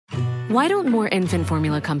Why don't more infant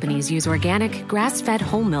formula companies use organic, grass-fed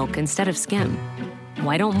whole milk instead of skim?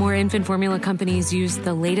 Why don't more infant formula companies use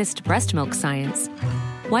the latest breast milk science?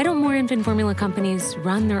 Why don't more infant formula companies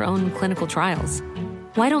run their own clinical trials?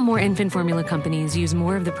 Why don't more infant formula companies use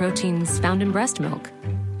more of the proteins found in breast milk?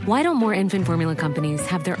 Why don't more infant formula companies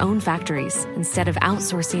have their own factories instead of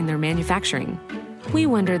outsourcing their manufacturing? We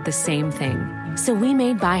wondered the same thing. So we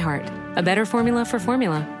made ByHeart, a better formula for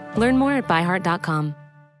formula. Learn more at byheart.com.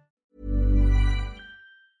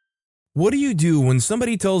 What do you do when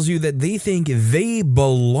somebody tells you that they think they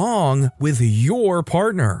belong with your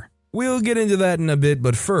partner? We'll get into that in a bit,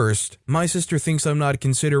 but first, my sister thinks I'm not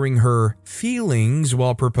considering her feelings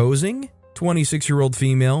while proposing. 26-year-old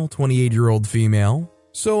female, 28-year-old female.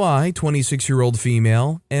 So I, 26-year-old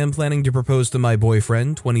female, am planning to propose to my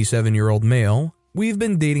boyfriend, 27-year-old male. We've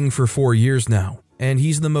been dating for 4 years now, and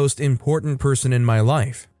he's the most important person in my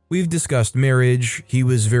life. We've discussed marriage, he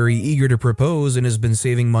was very eager to propose and has been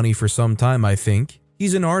saving money for some time, I think.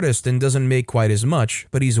 He's an artist and doesn't make quite as much,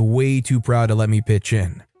 but he's way too proud to let me pitch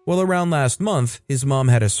in. Well, around last month, his mom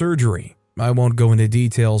had a surgery. I won't go into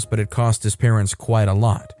details, but it cost his parents quite a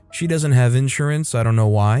lot. She doesn't have insurance, I don't know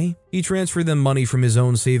why. He transferred them money from his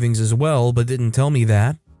own savings as well, but didn't tell me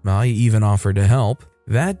that. I even offered to help.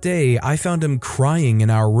 That day, I found him crying in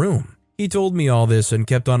our room. He told me all this and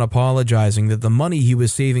kept on apologizing that the money he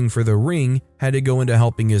was saving for the ring had to go into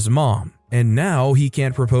helping his mom. And now he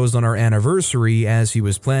can't propose on our anniversary as he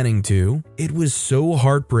was planning to. It was so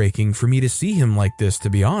heartbreaking for me to see him like this,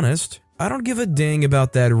 to be honest. I don't give a dang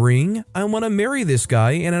about that ring. I want to marry this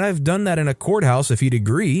guy, and I've done that in a courthouse if he'd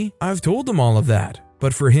agree. I've told him all of that.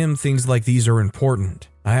 But for him, things like these are important.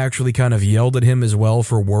 I actually kind of yelled at him as well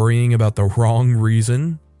for worrying about the wrong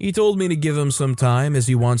reason. He told me to give him some time as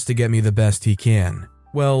he wants to get me the best he can.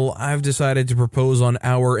 Well, I've decided to propose on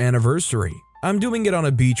our anniversary. I'm doing it on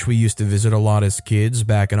a beach we used to visit a lot as kids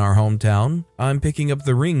back in our hometown. I'm picking up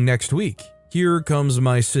the ring next week. Here comes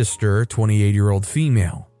my sister, 28-year-old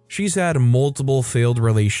female. She's had multiple failed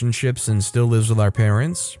relationships and still lives with our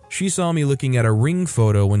parents. She saw me looking at a ring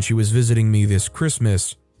photo when she was visiting me this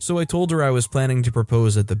Christmas, so I told her I was planning to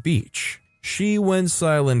propose at the beach. She went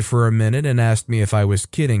silent for a minute and asked me if I was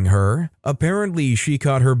kidding her. Apparently, she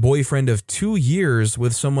caught her boyfriend of 2 years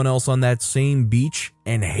with someone else on that same beach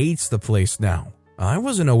and hates the place now. I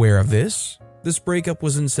wasn't aware of this. This breakup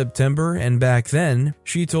was in September, and back then,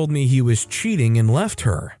 she told me he was cheating and left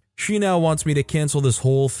her. She now wants me to cancel this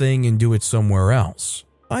whole thing and do it somewhere else.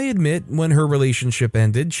 I admit, when her relationship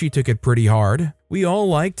ended, she took it pretty hard. We all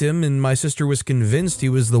liked him, and my sister was convinced he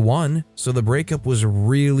was the one, so the breakup was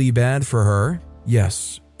really bad for her.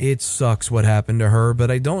 Yes, it sucks what happened to her, but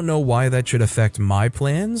I don't know why that should affect my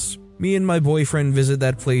plans. Me and my boyfriend visit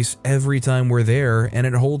that place every time we're there, and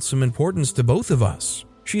it holds some importance to both of us.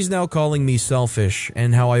 She's now calling me selfish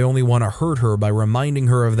and how I only want to hurt her by reminding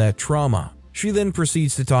her of that trauma. She then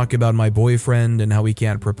proceeds to talk about my boyfriend and how he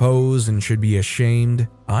can't propose and should be ashamed.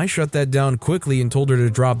 I shut that down quickly and told her to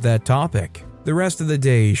drop that topic. The rest of the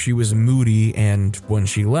day, she was moody, and when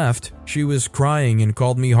she left, she was crying and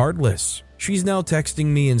called me heartless. She's now texting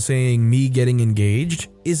me and saying me getting engaged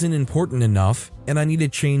isn't important enough and I need to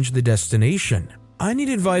change the destination. I need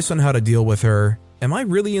advice on how to deal with her. Am I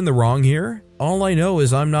really in the wrong here? All I know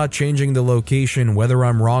is I'm not changing the location whether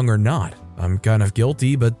I'm wrong or not. I'm kind of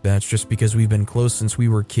guilty, but that's just because we've been close since we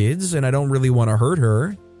were kids and I don't really want to hurt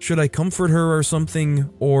her. Should I comfort her or something,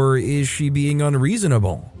 or is she being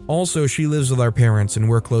unreasonable? Also, she lives with our parents and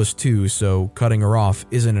we're close too, so cutting her off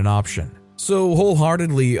isn't an option. So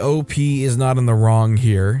wholeheartedly, OP is not in the wrong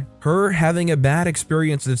here. Her having a bad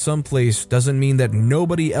experience at some place doesn't mean that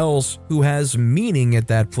nobody else who has meaning at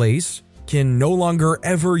that place can no longer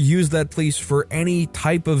ever use that place for any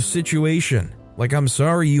type of situation. Like, I'm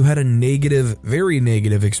sorry you had a negative, very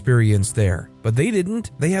negative experience there, but they didn't.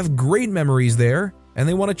 They have great memories there, and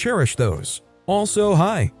they want to cherish those. Also,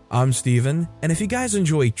 hi, I'm Steven, and if you guys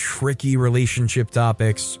enjoy tricky relationship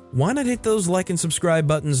topics, why not hit those like and subscribe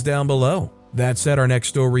buttons down below? That said, our next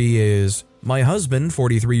story is, my husband,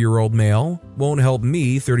 43-year-old male, won't help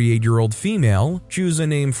me, 38-year-old female, choose a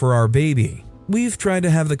name for our baby. We've tried to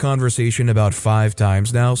have the conversation about 5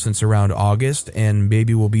 times now since around August, and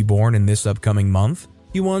baby will be born in this upcoming month.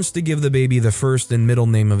 He wants to give the baby the first and middle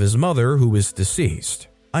name of his mother, who is deceased.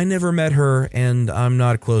 I never met her, and I'm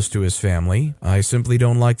not close to his family. I simply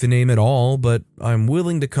don't like the name at all, but I'm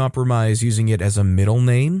willing to compromise using it as a middle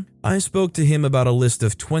name. I spoke to him about a list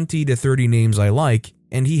of 20 to 30 names I like,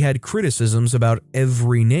 and he had criticisms about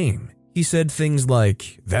every name. He said things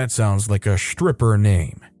like, "That sounds like a stripper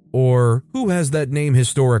name," or "Who has that name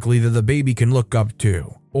historically that the baby can look up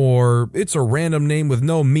to?" or it's a random name with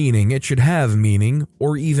no meaning, it should have meaning,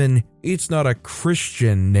 or even it's not a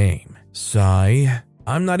Christian name. Sigh.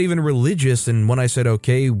 I'm not even religious, and when I said,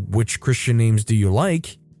 okay, which Christian names do you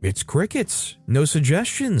like? It's crickets. No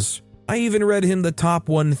suggestions. I even read him the top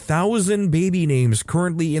 1,000 baby names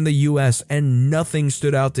currently in the US and nothing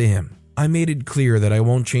stood out to him. I made it clear that I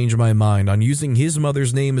won't change my mind on using his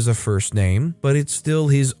mother's name as a first name, but it's still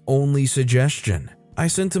his only suggestion. I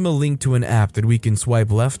sent him a link to an app that we can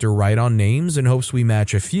swipe left or right on names in hopes we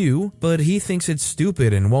match a few, but he thinks it's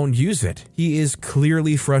stupid and won't use it. He is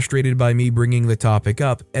clearly frustrated by me bringing the topic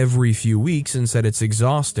up every few weeks and said it's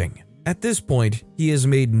exhausting. At this point, he has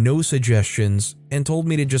made no suggestions and told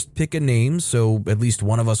me to just pick a name so at least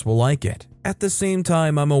one of us will like it. At the same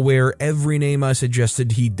time, I'm aware every name I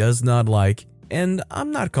suggested he does not like, and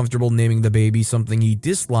I'm not comfortable naming the baby something he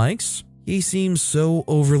dislikes. He seems so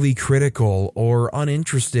overly critical or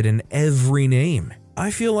uninterested in every name. I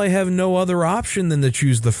feel I have no other option than to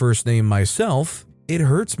choose the first name myself. It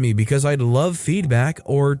hurts me because I'd love feedback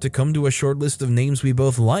or to come to a short list of names we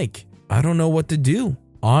both like. I don't know what to do.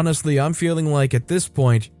 Honestly, I'm feeling like at this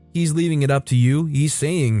point, he's leaving it up to you. He's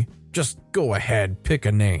saying, just go ahead, pick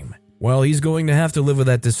a name. Well, he's going to have to live with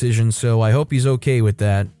that decision, so I hope he's okay with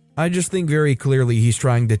that. I just think very clearly he's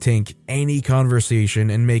trying to tank any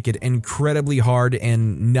conversation and make it incredibly hard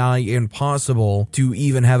and nigh impossible to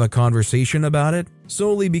even have a conversation about it,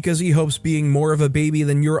 solely because he hopes being more of a baby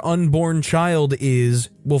than your unborn child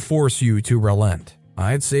will force you to relent.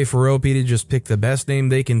 I'd say for OP to just pick the best name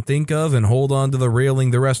they can think of and hold on to the railing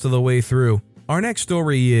the rest of the way through. Our next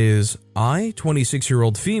story is, I,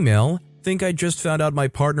 26-year-old female, think I just found out my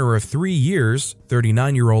partner of 3 years,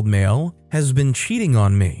 39-year-old male, has been cheating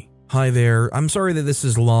on me. Hi there, I'm sorry that this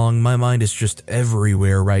is long, my mind is just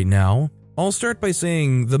everywhere right now. I'll start by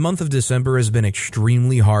saying the month of December has been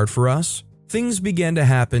extremely hard for us. Things began to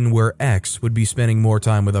happen where X would be spending more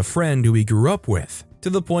time with a friend who he grew up with, to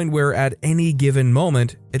the point where at any given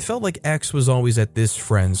moment, it felt like X was always at this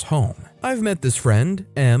friend's home. I've met this friend,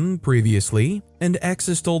 M, previously, and X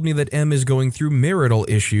has told me that M is going through marital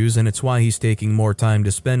issues and it's why he's taking more time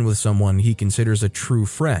to spend with someone he considers a true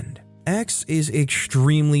friend. X is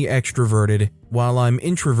extremely extroverted, while I'm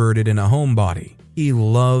introverted and a homebody. He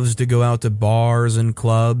loves to go out to bars and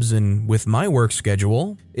clubs, and with my work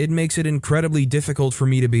schedule, it makes it incredibly difficult for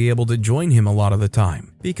me to be able to join him a lot of the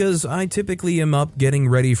time, because I typically am up getting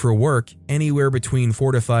ready for work anywhere between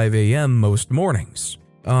 4 to 5 a.m. most mornings.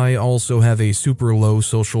 I also have a super low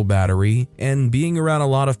social battery, and being around a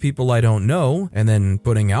lot of people I don't know, and then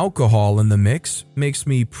putting alcohol in the mix, makes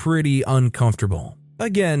me pretty uncomfortable.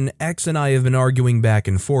 Again, X and I have been arguing back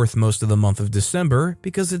and forth most of the month of December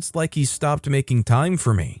because it's like he stopped making time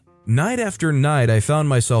for me. Night after night, I found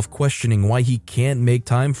myself questioning why he can't make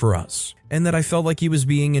time for us, and that I felt like he was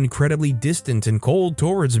being incredibly distant and cold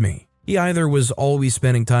towards me. He either was always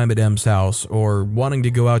spending time at M's house or wanting to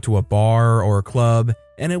go out to a bar or a club,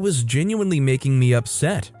 and it was genuinely making me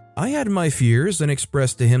upset. I had my fears and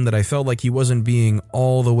expressed to him that I felt like he wasn't being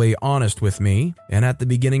all the way honest with me, and at the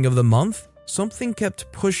beginning of the month, something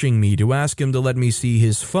kept pushing me to ask him to let me see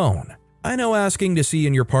his phone. I know asking to see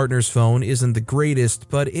in your partner's phone isn't the greatest,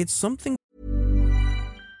 but it's something.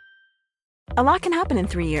 A lot can happen in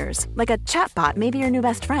 3 years, like a chatbot may be your new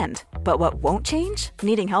best friend. But what won't change?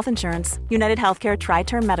 Needing health insurance. United Healthcare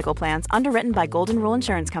Tri-Term Medical Plans, underwritten by Golden Rule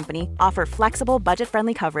Insurance Company, offer flexible,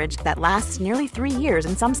 budget-friendly coverage that lasts nearly 3 years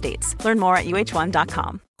in some states. Learn more at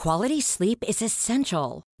uh1.com. Quality sleep is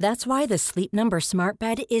essential. That's why the Sleep Number Smart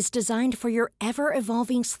Bed is designed for your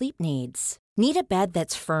ever-evolving sleep needs. Need a bed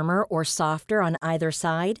that's firmer or softer on either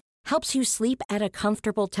side? Helps you sleep at a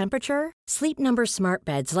comfortable temperature? Sleep Number Smart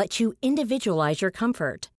Beds let you individualize your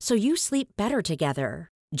comfort, so you sleep better together.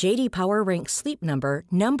 J.D. Power ranks Sleep Number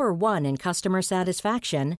number 1 in customer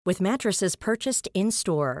satisfaction with mattresses purchased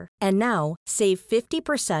in-store. And now, save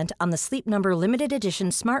 50% on the Sleep Number Limited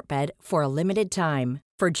Edition Smart Bed for a limited time.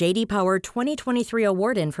 For J.D. Power 2023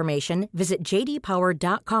 award information, visit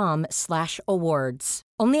jdpower.com/awards.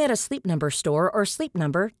 Only at a Sleep Number store or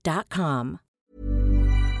sleepnumber.com.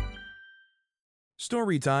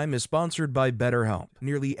 Storytime is sponsored by BetterHelp.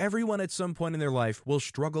 Nearly everyone at some point in their life will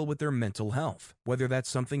struggle with their mental health, whether that's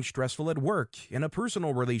something stressful at work, in a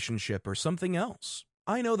personal relationship, or something else.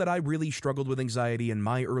 I know that I really struggled with anxiety in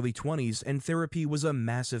my early 20s, and therapy was a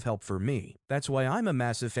massive help for me. That's why I'm a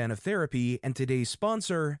massive fan of therapy and today's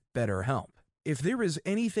sponsor, BetterHelp. If there is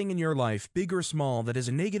anything in your life, big or small, that is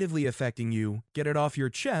negatively affecting you, get it off your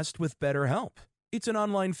chest with BetterHelp. It's an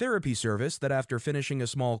online therapy service that after finishing a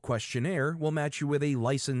small questionnaire will match you with a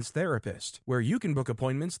licensed therapist, where you can book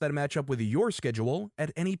appointments that match up with your schedule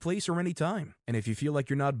at any place or any time. And if you feel like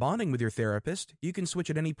you're not bonding with your therapist, you can switch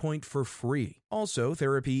at any point for free. Also,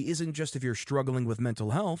 therapy isn't just if you're struggling with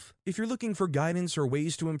mental health. If you're looking for guidance or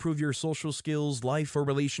ways to improve your social skills, life, or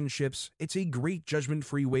relationships, it's a great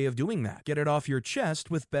judgment-free way of doing that. Get it off your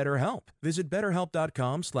chest with BetterHelp. Visit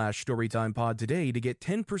BetterHelp.com/StorytimePod today to get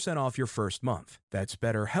 10% off your first month. That's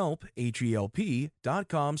BetterHelp,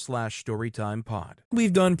 HELP.com/StorytimePod.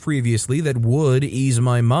 We've done previously that would ease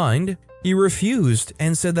my mind. He refused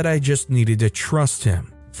and said that I just needed to trust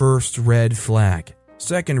him. First red flag.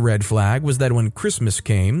 Second red flag was that when Christmas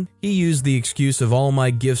came, he used the excuse of all my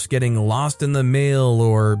gifts getting lost in the mail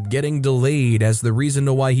or getting delayed as the reason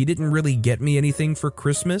to why he didn't really get me anything for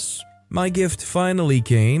Christmas. My gift finally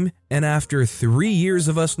came, and after 3 years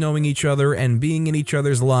of us knowing each other and being in each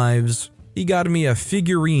other's lives, he got me a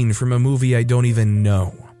figurine from a movie I don't even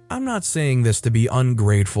know. I'm not saying this to be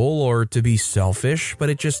ungrateful or to be selfish, but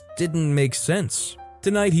it just didn't make sense.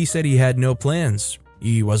 Tonight he said he had no plans.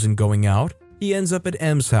 He wasn't going out. He ends up at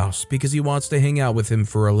M's house because he wants to hang out with him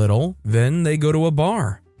for a little. Then they go to a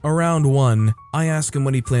bar. Around 1, I ask him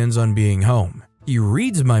when he plans on being home. He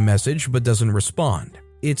reads my message but doesn't respond.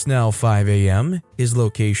 It's now 5 a.m. His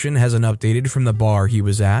location hasn't updated from the bar he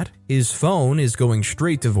was at. His phone is going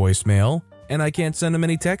straight to voicemail, and I can't send him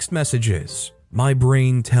any text messages. My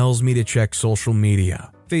brain tells me to check social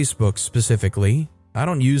media, Facebook specifically. I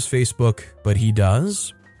don't use Facebook, but he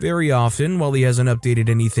does. Very often, while he hasn't updated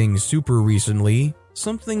anything super recently,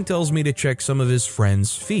 something tells me to check some of his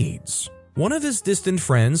friends' feeds. One of his distant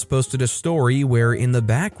friends posted a story where in the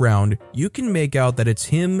background, you can make out that it's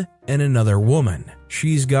him and another woman.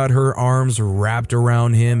 She's got her arms wrapped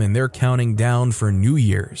around him and they're counting down for New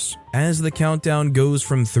Year's. As the countdown goes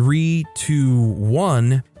from 3, 2,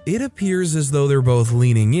 1, it appears as though they're both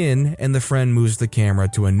leaning in and the friend moves the camera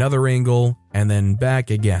to another angle and then back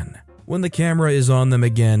again. When the camera is on them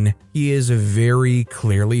again, he is very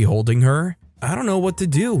clearly holding her. I don't know what to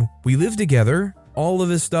do. We live together. All of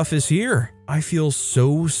his stuff is here. I feel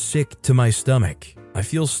so sick to my stomach. I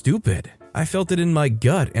feel stupid. I felt it in my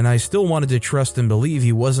gut and I still wanted to trust and believe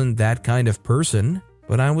he wasn't that kind of person,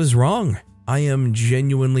 but I was wrong. I am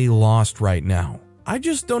genuinely lost right now. I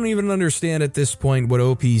just don't even understand at this point what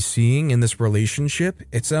OP's seeing in this relationship.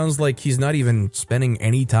 It sounds like he's not even spending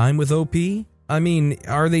any time with OP. I mean,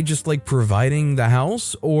 are they just like providing the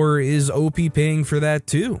house, or is OP paying for that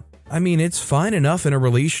too? I mean, it's fine enough in a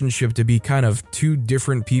relationship to be kind of two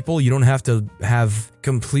different people. You don't have to have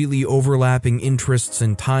completely overlapping interests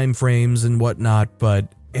and time frames and whatnot,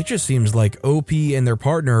 but it just seems like OP and their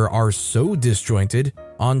partner are so disjointed,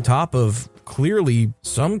 on top of clearly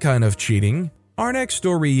some kind of cheating. Our next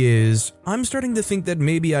story is, I'm starting to think that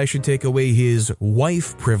maybe I should take away his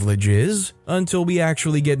wife privileges until we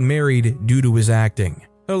actually get married due to his acting.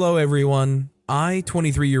 Hello everyone. I,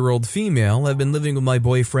 23-year-old female, have been living with my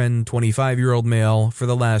boyfriend, 25-year-old male, for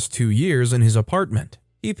the last 2 years in his apartment.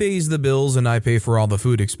 He pays the bills and I pay for all the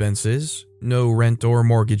food expenses. No rent or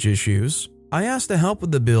mortgage issues. I asked to help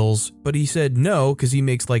with the bills, but he said no because he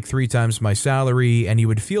makes like 3 times my salary and he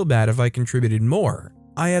would feel bad if I contributed more.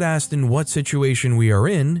 I had asked in what situation we are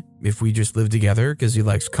in, if we just live together because he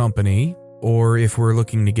likes company, or if we're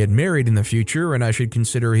looking to get married in the future and I should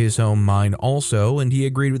consider his home mine also, and he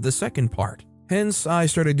agreed with the second part. Hence, I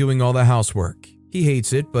started doing all the housework. He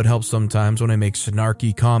hates it, but helps sometimes when I make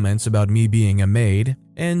snarky comments about me being a maid,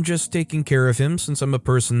 and just taking care of him since I'm a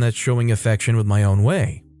person that's showing affection with my own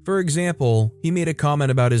way. For example, he made a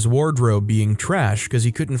comment about his wardrobe being trash because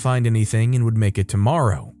he couldn't find anything and would make it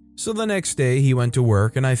tomorrow. So the next day he went to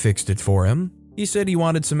work and I fixed it for him. He said he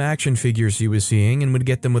wanted some action figures he was seeing and would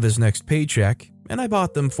get them with his next paycheck, and I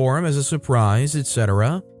bought them for him as a surprise,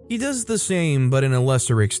 etc. He does the same but in a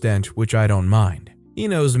lesser extent, which I don't mind. He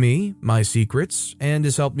knows me, my secrets, and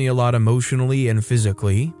has helped me a lot emotionally and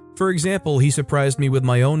physically. For example, he surprised me with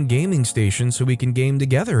my own gaming station so we can game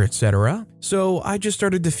together, etc. So I just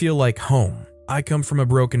started to feel like home. I come from a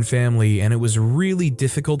broken family and it was really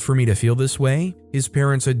difficult for me to feel this way. His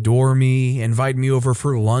parents adore me, invite me over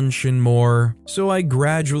for lunch and more, so I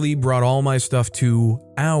gradually brought all my stuff to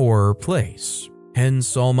our place.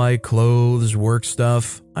 Hence all my clothes, work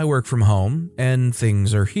stuff. I work from home and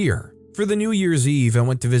things are here. For the New Year's Eve, I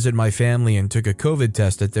went to visit my family and took a COVID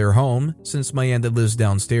test at their home since my aunt that lives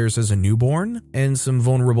downstairs has a newborn and some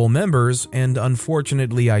vulnerable members, and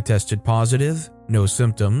unfortunately I tested positive, no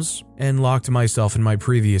symptoms, and locked myself in my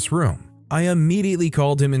previous room. I immediately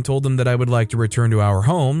called him and told him that I would like to return to our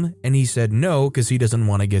home, and he said no because he doesn't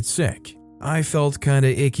want to get sick. I felt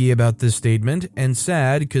kinda icky about this statement and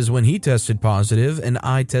sad because when he tested positive and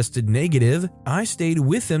I tested negative, I stayed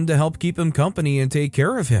with him to help keep him company and take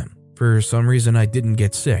care of him. For some reason I didn't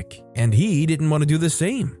get sick, and he didn't want to do the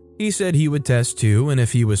same. He said he would test too, and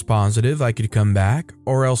if he was positive I could come back,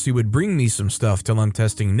 or else he would bring me some stuff till I'm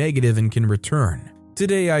testing negative and can return.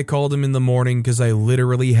 Today I called him in the morning because I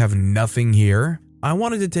literally have nothing here. I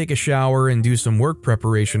wanted to take a shower and do some work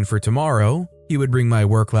preparation for tomorrow. He would bring my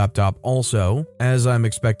work laptop also, as I'm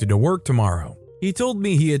expected to work tomorrow. He told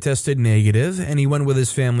me he had tested negative and he went with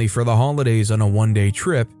his family for the holidays on a one-day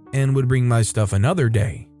trip and would bring my stuff another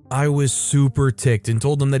day. I was super ticked and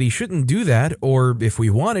told him that he shouldn't do that, or if we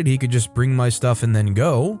wanted he could just bring my stuff and then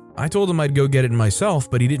go. I told him I'd go get it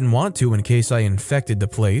myself, but he didn't want to in case I infected the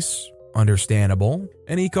place. Understandable.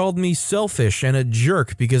 And he called me selfish and a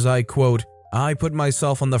jerk because I, quote, I put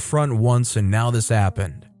myself on the front once and now this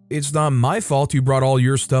happened. It's not my fault you brought all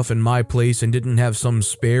your stuff in my place and didn't have some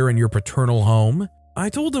spare in your paternal home. I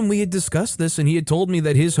told him we had discussed this and he had told me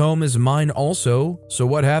that his home is mine also, so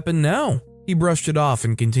what happened now? He brushed it off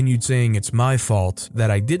and continued saying it's my fault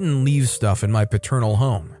that I didn't leave stuff in my paternal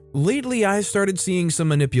home. Lately I started seeing some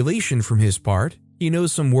manipulation from his part. He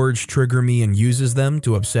knows some words trigger me and uses them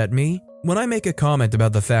to upset me. When I make a comment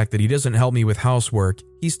about the fact that he doesn't help me with housework,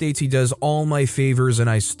 he states he does all my favors and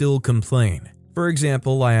I still complain. For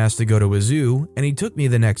example, I asked to go to a zoo and he took me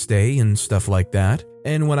the next day and stuff like that.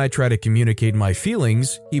 And when I try to communicate my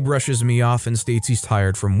feelings, he brushes me off and states he's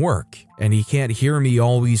tired from work. And he can't hear me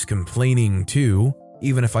always complaining too,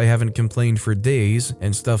 even if I haven't complained for days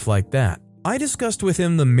and stuff like that. I discussed with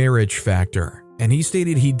him the marriage factor, and he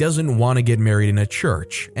stated he doesn't want to get married in a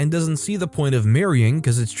church and doesn't see the point of marrying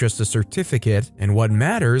because it's just a certificate and what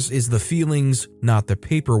matters is the feelings, not the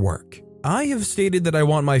paperwork. I have stated that I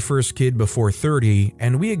want my first kid before 30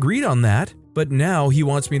 and we agreed on that, but now he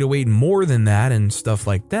wants me to wait more than that and stuff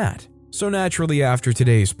like that. So naturally after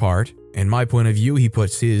today's part, in my point of view he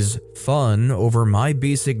puts his fun over my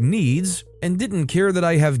basic needs and didn't care that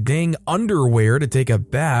I have dang underwear to take a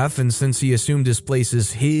bath, and since he assumed this place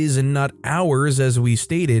is his and not ours as we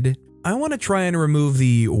stated, I want to try and remove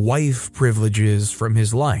the wife privileges from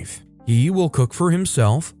his life. He will cook for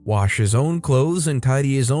himself, wash his own clothes and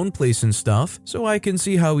tidy his own place and stuff so I can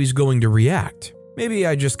see how he's going to react. Maybe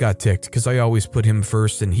I just got ticked because I always put him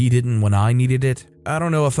first and he didn't when I needed it. I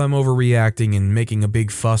don't know if I'm overreacting and making a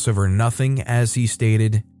big fuss over nothing as he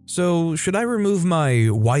stated. So should I remove my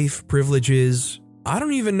wife privileges? I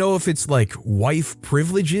don't even know if it's like wife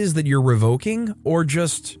privileges that you're revoking or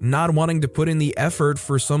just not wanting to put in the effort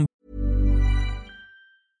for some.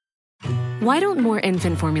 Why don't more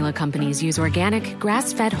infant formula companies use organic,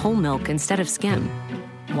 grass-fed whole milk instead of skim?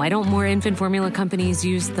 Why don't more infant formula companies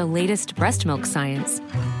use the latest breast milk science?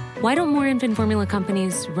 Why don't more infant formula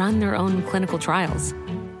companies run their own clinical trials?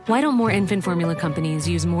 Why don't more infant formula companies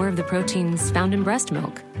use more of the proteins found in breast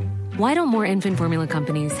milk? Why don't more infant formula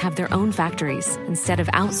companies have their own factories instead of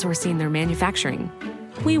outsourcing their manufacturing?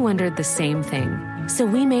 We wondered the same thing. So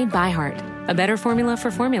we made ByHeart, a better formula for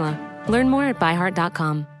formula. Learn more at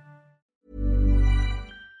byheart.com.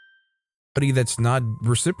 That's not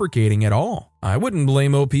reciprocating at all. I wouldn't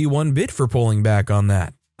blame OP one bit for pulling back on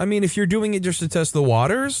that. I mean, if you're doing it just to test the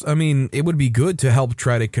waters, it would be good to help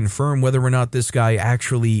try to confirm whether or not this guy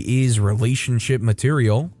actually is relationship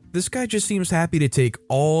material. This guy just seems happy to take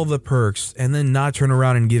all the perks and then not turn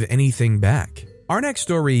around and give anything back. Our next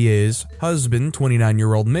story is, husband,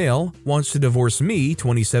 29-year-old male, wants to divorce me,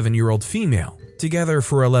 27-year-old female, together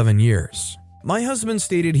for 11 years. My husband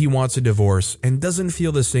stated he wants a divorce and doesn't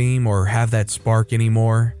feel the same or have that spark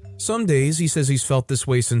anymore. Some days he says he's felt this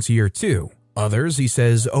way since year 2. Others he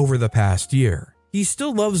says over the past year. He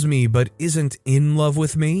still loves me but isn't in love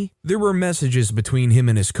with me. There were messages between him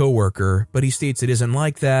and his coworker, but he states it isn't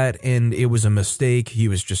like that and it was a mistake, he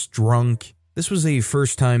was just drunk. This was a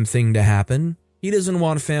first-time thing to happen. He doesn't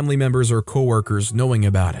want family members or coworkers knowing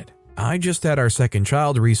about it. I just had our second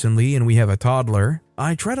child recently and we have a toddler.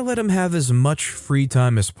 I try to let him have as much free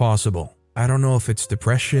time as possible. I don't know if it's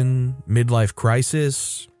depression, midlife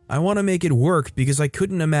crisis. I want to make it work because I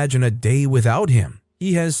couldn't imagine a day without him.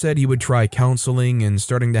 He has said he would try counseling and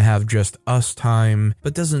starting to have just us time,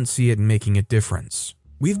 but doesn't see it making a difference.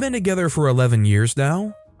 We've been together for 11 years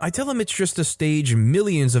now. I tell him it's just a stage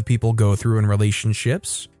millions of people go through in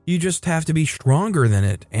relationships. You just have to be stronger than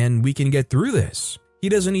it and we can get through this. He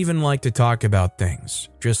doesn't even like to talk about things.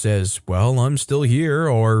 Just says, well, I'm still here,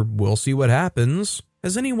 or we'll see what happens.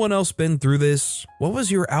 Has anyone else been through this? What was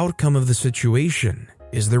your outcome of the situation?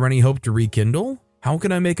 Is there any hope to rekindle? How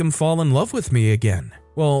can I make him fall in love with me again?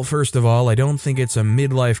 Well, first of all, I don't think it's a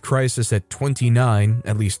midlife crisis at 29,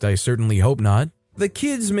 at least I certainly hope not. The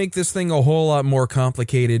kids make this thing a whole lot more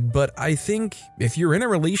complicated, but I think if you're in a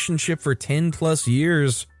relationship for 10 plus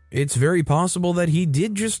years, it's very possible that he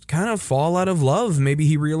did just kind of fall out of love. Maybe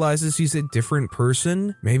he realizes he's a different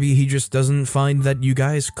person. Maybe he just doesn't find that you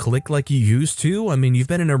guys click like you used to. I mean, you've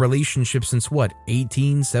been in a relationship since what,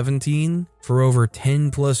 18, 17? For over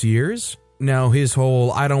 10 plus years? Now, his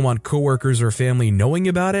whole, I don't want coworkers or family knowing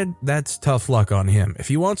about it, that's tough luck on him. If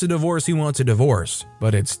he wants a divorce, he wants a divorce.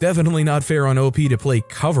 But it's definitely not fair on OP to play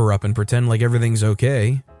cover-up and pretend like everything's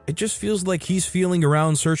okay. It just feels like he's feeling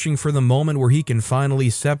around searching for the moment where he can finally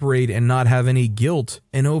separate and not have any guilt,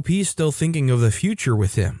 and OP's still thinking of the future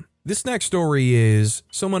with him. This next story is,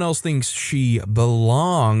 someone else thinks she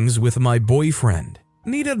belongs with my boyfriend.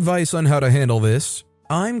 Need advice on how to handle this?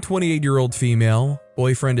 I'm 28-year-old female,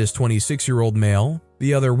 boyfriend is 26-year-old male,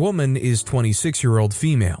 the other woman is 26-year-old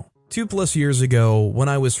female. 2+ years ago, when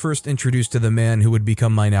I was first introduced to the man who would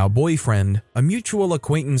become my now boyfriend, a mutual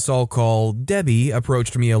acquaintance I'll call Debbie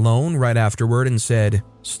approached me alone right afterward and said,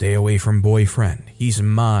 "Stay away from boyfriend, he's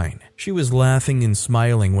mine." She was laughing and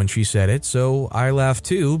smiling when she said it, so I laughed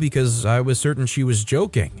too because I was certain she was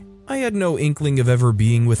joking. I had no inkling of ever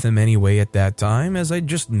being with him anyway at that time, as I'd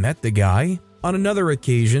just met the guy. On another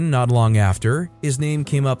occasion, not long after, his name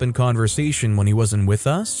came up in conversation when he wasn't with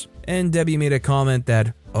us, and Debbie made a comment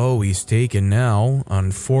that, "Oh, he's taken now,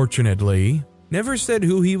 unfortunately." Never said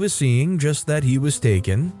who he was seeing, just that he was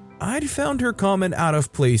taken. I'd found her comment out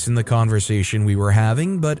of place in the conversation we were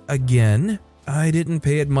having, but again, I didn't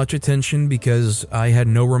pay it much attention because I had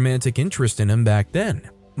no romantic interest in him back then.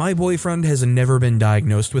 My boyfriend has never been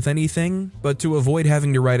diagnosed with anything, but to avoid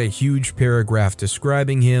having to write a huge paragraph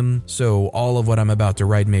describing him, so all of what I'm about to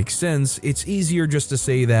write makes sense, it's easier just to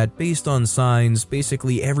say that based on signs,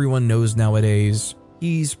 basically everyone knows nowadays,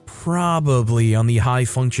 he's probably on the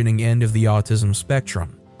high-functioning end of the autism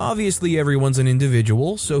spectrum. Obviously everyone's an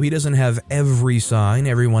individual, so he doesn't have every sign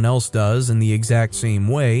everyone else does in the exact same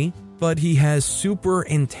way, but he has super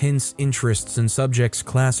intense interests in subjects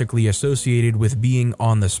classically associated with being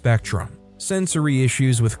on the spectrum. Sensory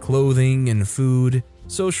issues with clothing and food.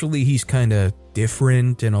 Socially, he's kinda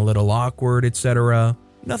different and a little awkward, etc.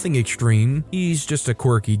 Nothing extreme, he's just a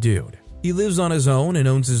quirky dude. He lives on his own and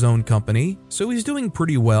owns his own company, so he's doing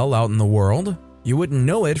pretty well out in the world. You wouldn't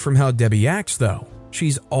know it from how Debbie acts though.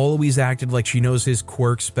 She's always acted like she knows his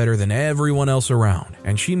quirks better than everyone else around,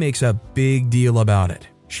 and she makes a big deal about it.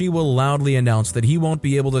 She will loudly announce that he won't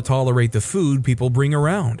be able to tolerate the food people bring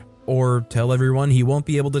around, or tell everyone he won't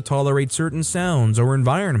be able to tolerate certain sounds or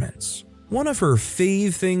environments. One of her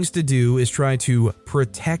fave things to do is try to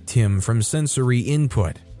protect him from sensory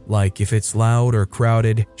input. Like if it's loud or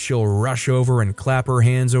crowded, she'll rush over and clap her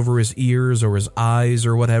hands over his ears or his eyes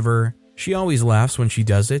or whatever. She always laughs when she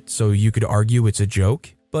does it, so you could argue it's a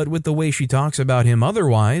joke. But with the way she talks about him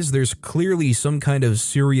otherwise, there's clearly some kind of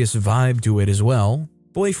serious vibe to it as well.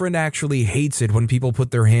 Boyfriend actually hates it when people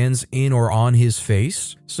put their hands in or on his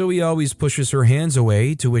face, so he always pushes her hands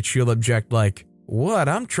away, to which she'll object like, "What,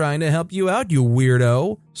 I'm trying to help you out, you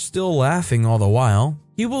weirdo," still laughing all the while.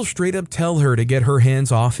 He will straight up tell her to get her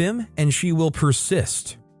hands off him, and she will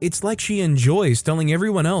persist. It's like she enjoys telling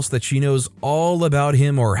everyone else that she knows all about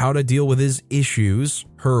him or how to deal with his issues,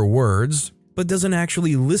 her words, but doesn't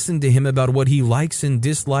actually listen to him about what he likes and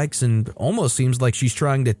dislikes, and almost seems like she's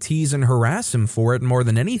trying to tease and harass him for it more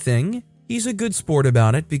than anything. He's a good sport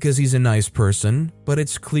about it because he's a nice person, but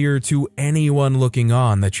it's clear to anyone looking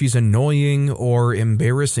on that she's annoying or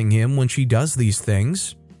embarrassing him when she does these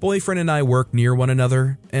things. Boyfriend and I work near one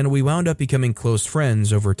another, and we wound up becoming close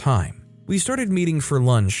friends over time. We started meeting for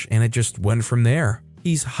lunch, and it just went from there.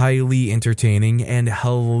 He's highly entertaining and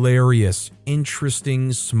hilarious,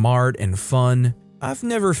 interesting, smart, and fun. I've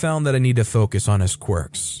never found that I need to focus on his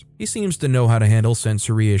quirks. He seems to know how to handle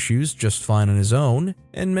sensory issues just fine on his own,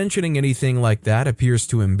 and mentioning anything like that appears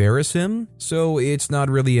to embarrass him, so it's not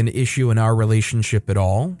really an issue in our relationship at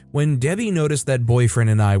all. When Debbie noticed that boyfriend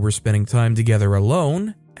and I were spending time together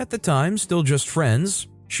alone, at the time still just friends,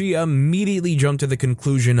 she immediately jumped to the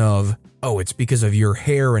conclusion of, "Oh, it's because of your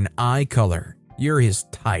hair and eye color. You're his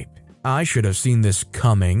type." I should have seen this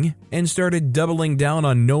coming, and started doubling down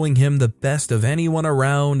on knowing him the best of anyone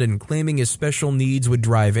around and claiming his special needs would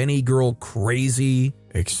drive any girl crazy,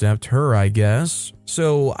 except her, I guess.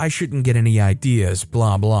 So I shouldn't get any ideas,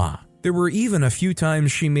 blah blah. There were even a few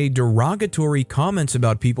times she made derogatory comments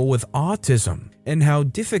about people with autism, and how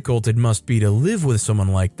difficult it must be to live with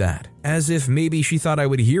someone like that, as if maybe she thought I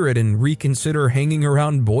would hear it and reconsider hanging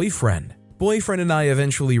around boyfriend. Boyfriend and I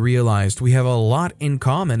eventually realized we have a lot in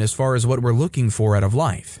common as far as what we're looking for out of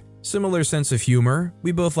life. Similar sense of humor,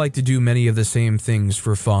 we both like to do many of the same things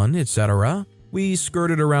for fun, etc. We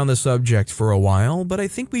skirted around the subject for a while, but I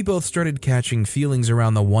think we both started catching feelings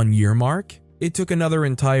around the 1-year mark. It took another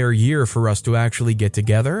entire year for us to actually get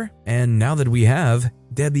together, and now that we have,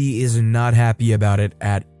 Debbie is not happy about it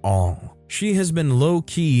at all. She has been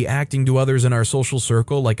low-key acting to others in our social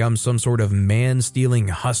circle like I'm some sort of man-stealing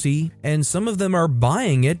hussy, and some of them are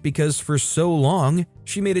buying it because for so long,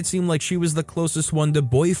 she made it seem like she was the closest one to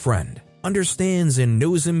boyfriend, understands and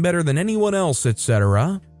knows him better than anyone else,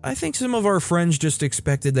 etc. I think some of our friends just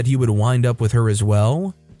expected that he would wind up with her as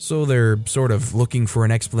well, so they're sort of looking for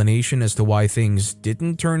an explanation as to why things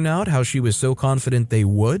didn't turn out how she was so confident they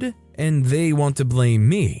would, and they want to blame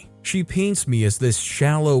me. She paints me as this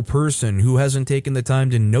shallow person who hasn't taken the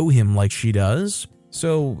time to know him like she does,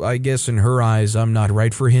 so I guess in her eyes I'm not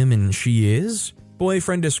right for him and she is.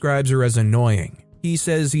 Boyfriend describes her as annoying. He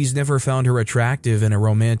says he's never found her attractive in a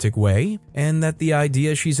romantic way, and that the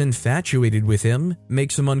idea she's infatuated with him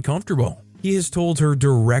makes him uncomfortable. He has told her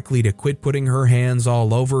directly to quit putting her hands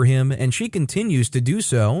all over him, and she continues to do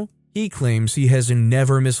so. He claims he has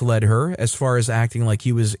never misled her as far as acting like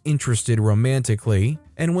he was interested romantically,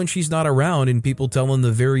 and when she's not around and people tell him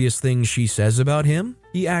the various things she says about him,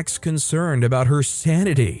 he acts concerned about her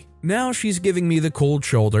sanity. Now she's giving me the cold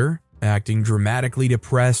shoulder, acting dramatically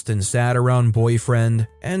depressed and sad around boyfriend,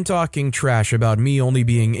 and talking trash about me only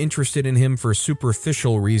being interested in him for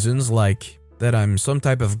superficial reasons like that I'm some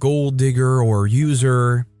type of gold digger or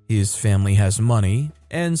user, his family has money,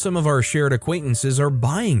 and some of our shared acquaintances are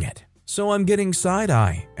buying it. So I'm getting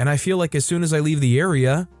side-eye, and I feel like as soon as I leave the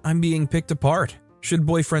area, I'm being picked apart. Should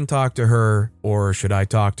boyfriend talk to her, or should I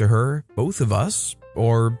talk to her, both of us,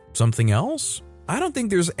 or something else? I don't think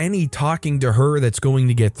there's any talking to her that's going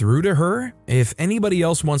to get through to her. If anybody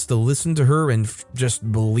else wants to listen to her and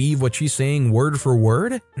just believe what she's saying word for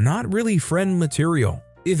word, not really friend material.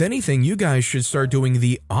 If anything, you guys should start doing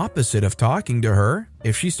the opposite of talking to her.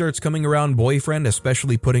 If she starts coming around boyfriend,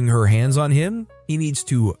 especially putting her hands on him, he needs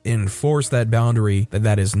to enforce that boundary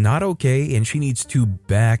that is not okay, and she needs to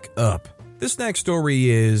back up. This next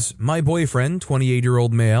story is, my boyfriend,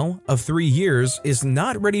 28-year-old male, of 3 years, is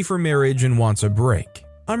not ready for marriage and wants a break.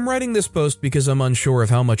 I'm writing this post because I'm unsure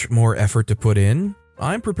of how much more effort to put in.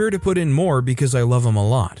 I'm prepared to put in more because I love him a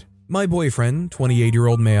lot. My boyfriend,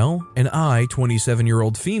 28-year-old male, and I,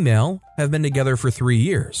 27-year-old female, have been together for 3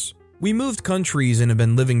 years. We moved countries and have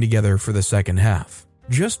been living together for the second half.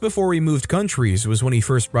 Just before we moved countries was when he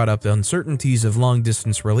first brought up the uncertainties of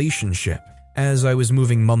long-distance relationship, as I was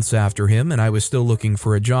moving months after him and I was still looking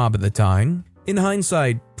for a job at the time. In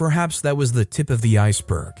hindsight, perhaps that was the tip of the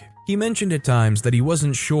iceberg. He mentioned at times that he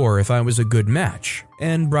wasn't sure if I was a good match,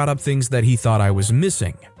 and brought up things that he thought I was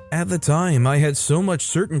missing. At the time, I had so much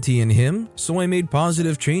certainty in him, so I made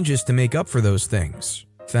positive changes to make up for those things.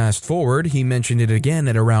 Fast forward, he mentioned it again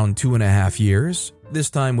at around 2.5 years, this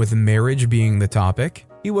time with marriage being the topic.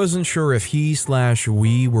 He wasn't sure if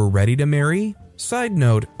he/we were ready to marry. Side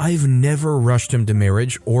note, I've never rushed him to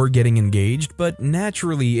marriage or getting engaged, but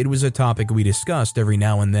naturally it was a topic we discussed every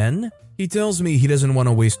now and then. He tells me he doesn't want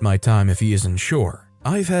to waste my time if he isn't sure.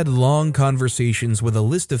 I've had long conversations with a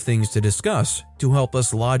list of things to discuss to help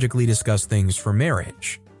us logically discuss things for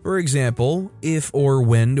marriage. For example, if or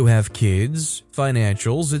when to have kids,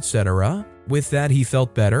 financials, etc. With that, he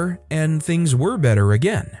felt better, and things were better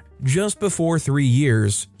again. Just before 3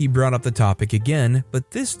 years, he brought up the topic again, but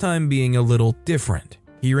this time being a little different.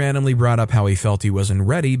 He randomly brought up how he felt he wasn't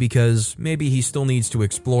ready because maybe he still needs to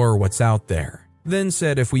explore what's out there. Then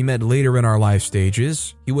said if we met later in our life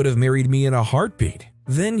stages, he would have married me in a heartbeat.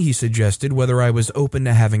 Then he suggested whether I was open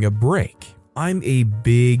to having a break. I'm a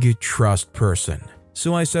big trust person,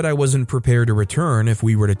 so I said I wasn't prepared to return if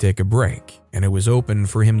we were to take a break, and it was open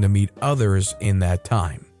for him to meet others in that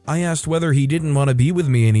time. I asked whether he didn't want to be with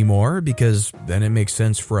me anymore because then it makes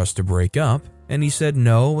sense for us to break up, and he said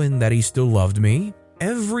no and that he still loved me.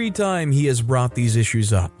 Every time he has brought these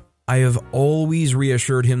issues up, I have always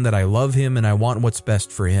reassured him that I love him and I want what's best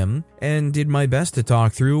for him, and did my best to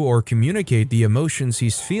talk through or communicate the emotions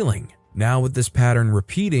he's feeling. Now with this pattern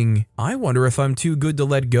repeating, I wonder if I'm too good to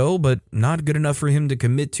let go but not good enough for him to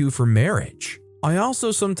commit to for marriage. I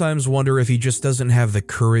also sometimes wonder if he just doesn't have the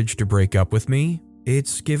courage to break up with me.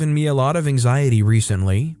 It's given me a lot of anxiety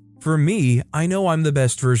recently. For me, I know I'm the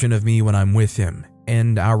best version of me when I'm with him,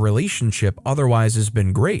 and our relationship otherwise has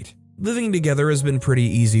been great. Living together has been pretty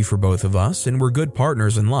easy for both of us, and we're good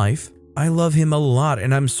partners in life. I love him a lot,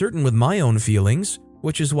 and I'm certain with my own feelings,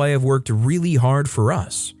 which is why I've worked really hard for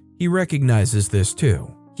us. He recognizes this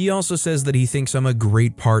too. He also says that he thinks I'm a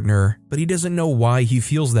great partner, but he doesn't know why he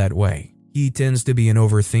feels that way. He tends to be an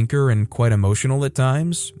overthinker and quite emotional at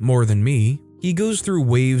times, more than me. He goes through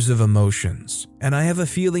waves of emotions, and I have a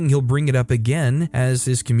feeling he'll bring it up again as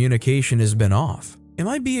his communication has been off. Am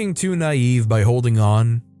I being too naive by holding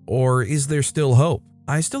on, or is there still hope?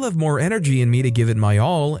 I still have more energy in me to give it my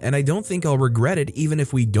all, and I don't think I'll regret it even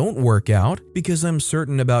if we don't work out because I'm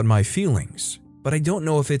certain about my feelings. But I don't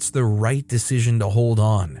know if it's the right decision to hold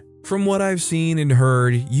on. From what I've seen and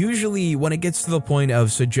heard, usually when it gets to the point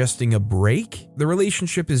of suggesting a break, the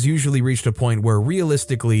relationship has usually reached a point where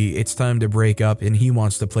realistically it's time to break up and he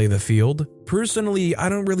wants to play the field. Personally, I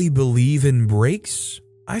don't really believe in breaks.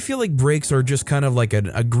 I feel like breaks are just kind of like an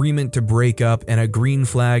agreement to break up and a green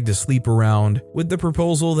flag to sleep around, with the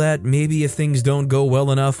proposal that maybe if things don't go well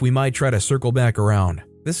enough, we might try to circle back around.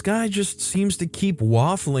 This guy just seems to keep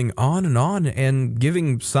waffling on and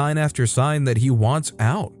giving sign after sign that he wants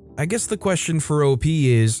out. I guess the question for OP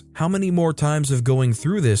is, how many more times of going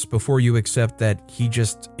through this before you accept that he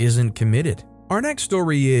just isn't committed? Our next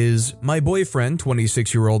story is, my boyfriend,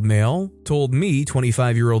 26-year-old male, told me,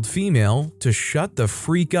 25-year-old female, to shut the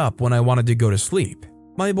freak up when I wanted to go to sleep.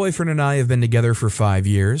 My boyfriend and I have been together for 5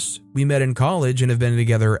 years. We met in college and have been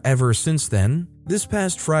together ever since then. This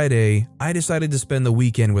past Friday, I decided to spend the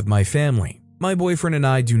weekend with my family. My boyfriend and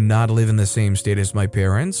I do not live in the same state as my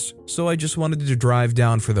parents, so I just wanted to drive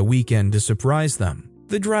down for the weekend to surprise them.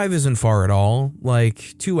 The drive isn't far at all,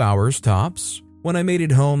 like 2 hours tops. When I made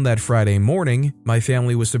it home that Friday morning, my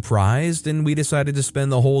family was surprised and we decided to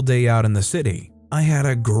spend the whole day out in the city. I had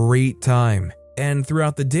a great time, and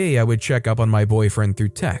throughout the day I would check up on my boyfriend through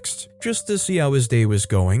text, just to see how his day was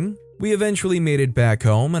going. We eventually made it back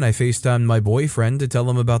home and I FaceTimed my boyfriend to tell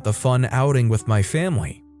him about the fun outing with my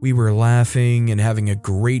family. We were laughing and having a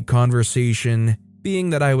great conversation. Being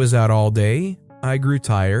that I was out all day, I grew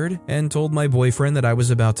tired and told my boyfriend that I was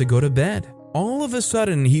about to go to bed. All of a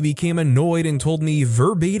sudden, he became annoyed and told me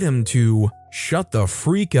verbatim to shut the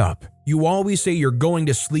freak up. You always say you're going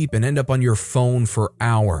to sleep and end up on your phone for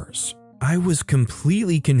hours. I was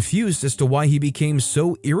completely confused as to why he became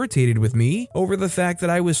so irritated with me over the fact that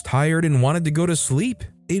I was tired and wanted to go to sleep.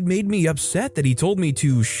 It made me upset that he told me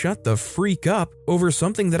to shut the freak up over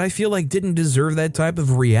something that I feel like didn't deserve that type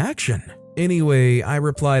of reaction. Anyway, I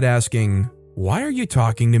replied asking, "Why are you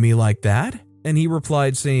talking to me like that?" And he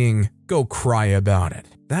replied saying, "Go cry about it."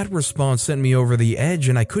 That response sent me over the edge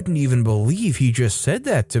and I couldn't even believe he just said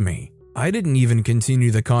that to me. I didn't even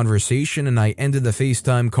continue the conversation and I ended the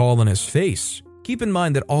FaceTime call in his face. Keep in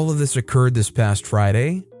mind that all of this occurred this past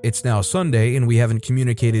Friday. It's now Sunday and we haven't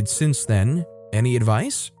communicated since then. Any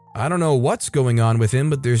advice? I don't know what's going on with him,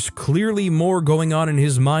 but there's clearly more going on in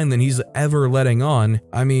his mind than he's ever letting on.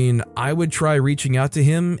 I mean, I would try reaching out to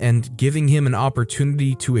him and giving him an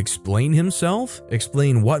opportunity to explain himself,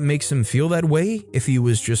 explain what makes him feel that way, if he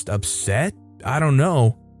was just upset. I don't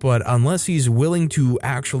know. But unless he's willing to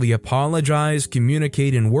actually apologize,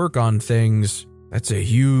 communicate, and work on things, that's a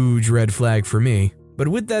huge red flag for me. But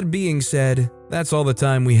with that being said, that's all the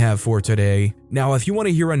time we have for today. Now, if you want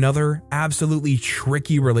to hear another absolutely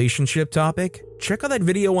tricky relationship topic, check out that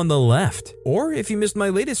video on the left. Or if you missed my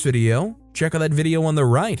latest video, check out that video on the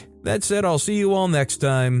right. That said, I'll see you all next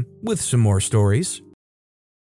time with some more stories.